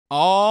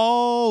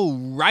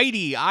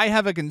Alrighty, I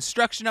have a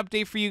construction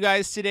update for you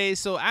guys today.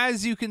 So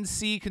as you can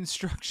see,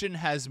 construction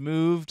has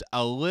moved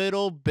a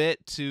little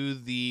bit to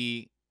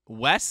the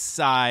west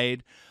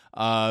side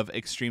of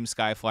Extreme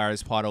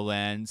Skyflyer's plot of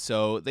land.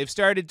 So they've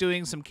started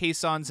doing some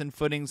caissons and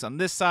footings on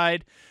this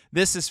side.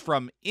 This is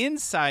from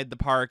inside the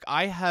park.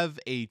 I have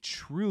a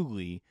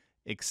truly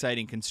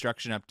exciting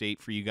construction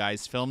update for you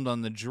guys filmed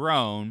on the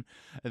drone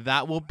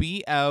that will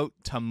be out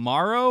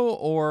tomorrow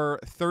or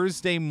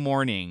Thursday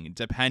morning,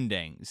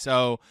 depending.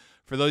 So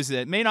for those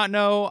that may not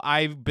know,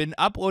 I've been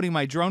uploading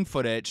my drone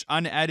footage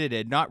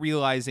unedited, not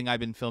realizing I've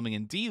been filming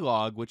in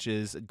D-Log, which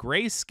is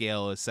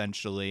grayscale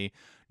essentially,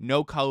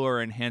 no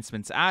color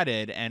enhancements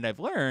added, and I've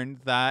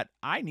learned that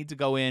I need to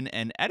go in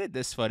and edit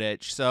this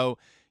footage. So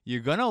you're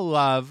gonna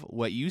love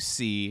what you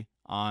see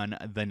on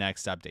the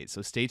next update.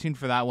 So stay tuned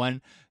for that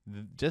one.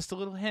 Just a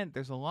little hint,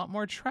 there's a lot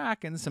more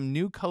track and some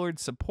new colored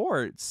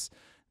supports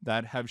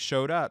that have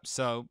showed up.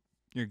 So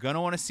you're going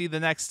to want to see the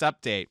next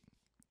update.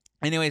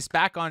 Anyways,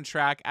 back on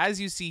track. As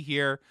you see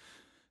here,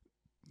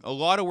 a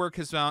lot of work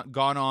has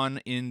gone on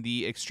in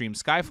the Extreme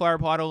Skyflyer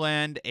plot of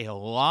land. A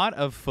lot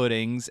of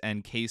footings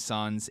and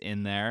caissons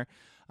in there.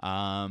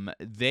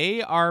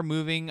 They are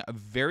moving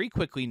very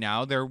quickly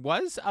now. There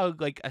was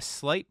a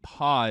slight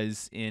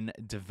pause in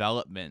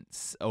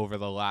developments over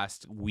the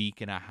last week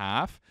and a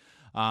half.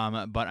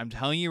 But I'm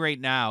telling you right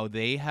now,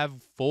 they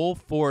have full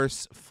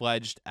force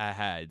fledged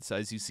ahead. So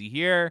as you see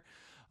here,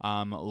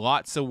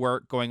 lots of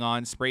work going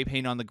on, spray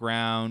paint on the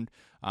ground,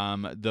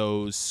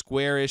 those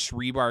squarish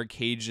rebar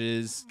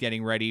cages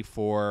getting ready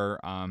for,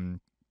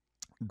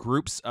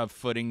 groups of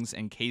footings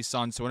and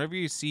caissons. So whenever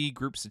you see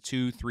groups of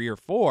 2, 3, or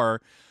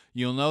 4,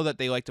 you'll know that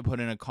they like to put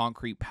in a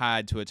concrete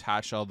pad to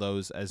attach all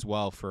those as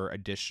well for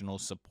additional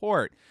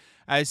support.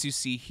 As you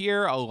see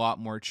here, a lot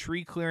more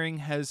tree clearing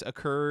has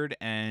occurred,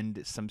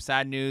 and some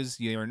sad news,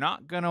 you're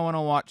not going to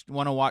want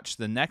to watch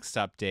the next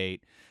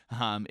update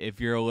if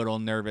you're a little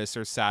nervous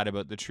or sad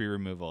about the tree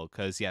removal,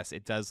 because yes,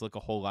 it does look a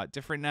whole lot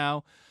different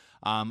now.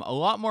 A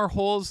lot more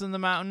holes in the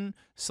mountain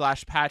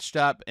 / patched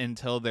up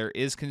until there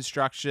is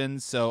construction.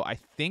 So I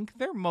think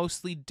they're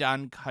mostly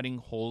done cutting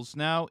holes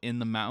now in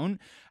the mountain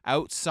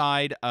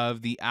outside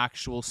of the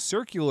actual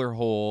circular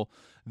hole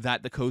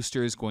that the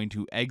coaster is going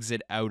to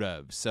exit out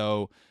of.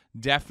 So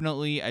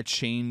definitely a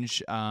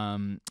change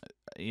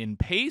in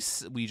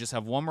pace. We just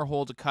have one more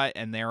hole to cut,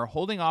 and they're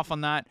holding off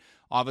on that,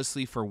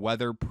 obviously for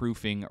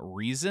weatherproofing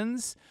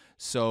reasons.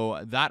 So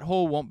that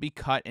hole won't be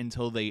cut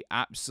until they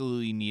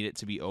absolutely need it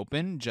to be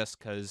open, just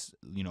because,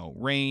 you know,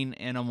 rain,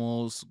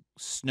 animals,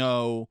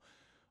 snow,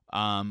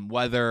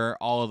 weather,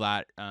 all of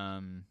that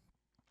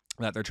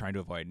that they're trying to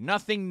avoid.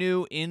 Nothing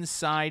new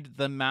inside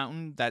the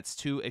mountain that's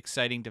too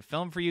exciting to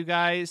film for you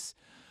guys.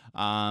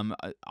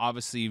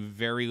 Obviously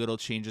very little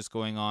changes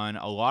going on.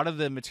 A lot of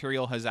the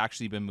material has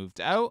actually been moved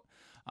out,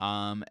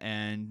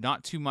 and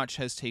not too much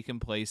has taken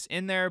place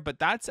in there, but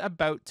that's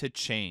about to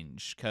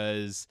change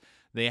because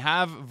they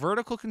have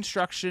vertical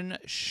construction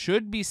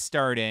should be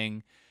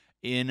starting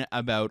in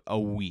about a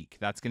week.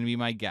 That's going to be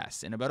my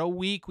guess. In about a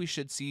week, we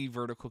should see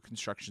vertical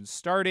construction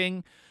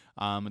starting.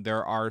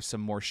 There are some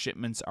more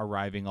shipments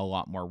arriving a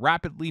lot more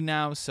rapidly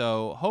now,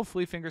 so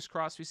hopefully, fingers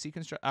crossed, we see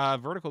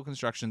vertical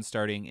construction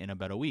starting in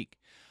about a week.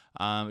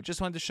 Just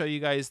wanted to show you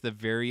guys the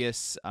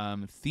various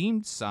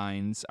themed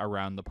signs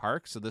around the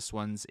park. So this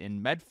one's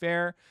in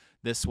Medfair.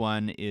 This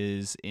one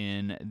is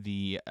in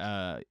the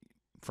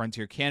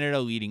Frontier Canada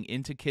leading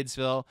into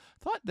Kidsville.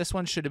 Thought this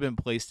one should have been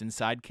placed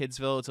inside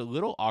Kidsville. It's a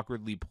little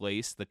awkwardly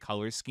placed, the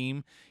color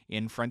scheme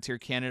in Frontier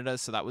Canada,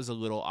 so that was a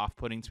little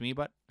off-putting to me,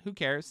 but who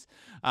cares?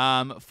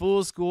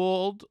 Fool's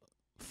Gold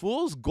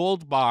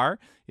Bar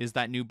is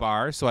that new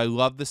bar. So I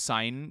love the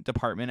sign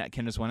department at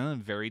Kinder's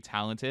Wonderland. Very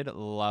talented.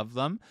 Love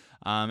them.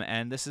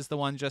 And this is the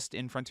one just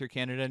in Frontier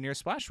Canada near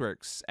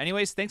Splashworks.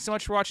 Anyways, thanks so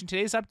much for watching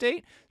today's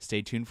update.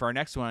 Stay tuned for our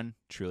next one.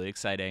 Truly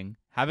exciting.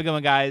 Have a good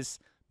one, guys.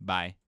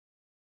 Bye.